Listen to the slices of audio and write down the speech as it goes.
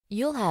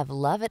You'll have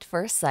love at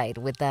first sight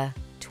with the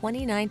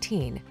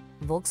 2019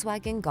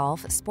 Volkswagen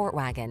Golf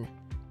SportWagen.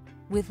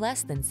 With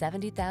less than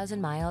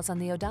 70,000 miles on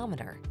the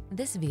odometer,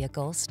 this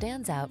vehicle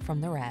stands out from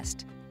the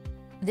rest.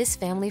 This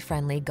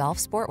family-friendly Golf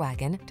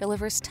SportWagen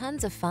delivers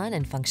tons of fun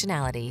and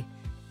functionality.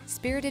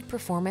 Spirited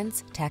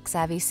performance,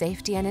 tech-savvy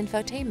safety and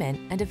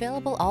infotainment, and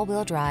available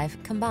all-wheel drive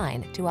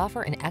combine to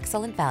offer an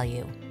excellent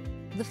value.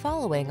 The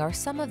following are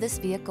some of this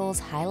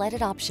vehicle's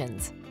highlighted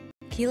options: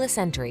 keyless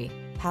entry,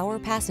 power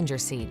passenger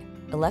seat,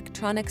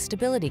 electronic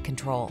stability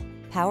control,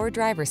 power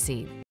driver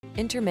seat,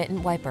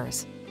 intermittent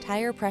wipers,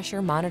 tire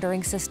pressure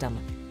monitoring system,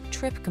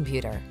 trip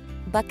computer,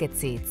 bucket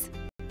seats,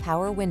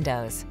 power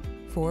windows,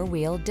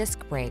 four-wheel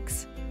disc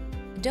brakes.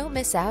 Don't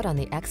miss out on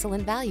the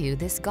excellent value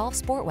this Golf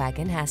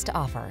SportWagen has to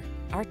offer.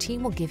 Our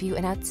team will give you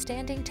an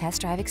outstanding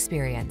test drive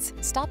experience.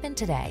 Stop in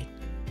today.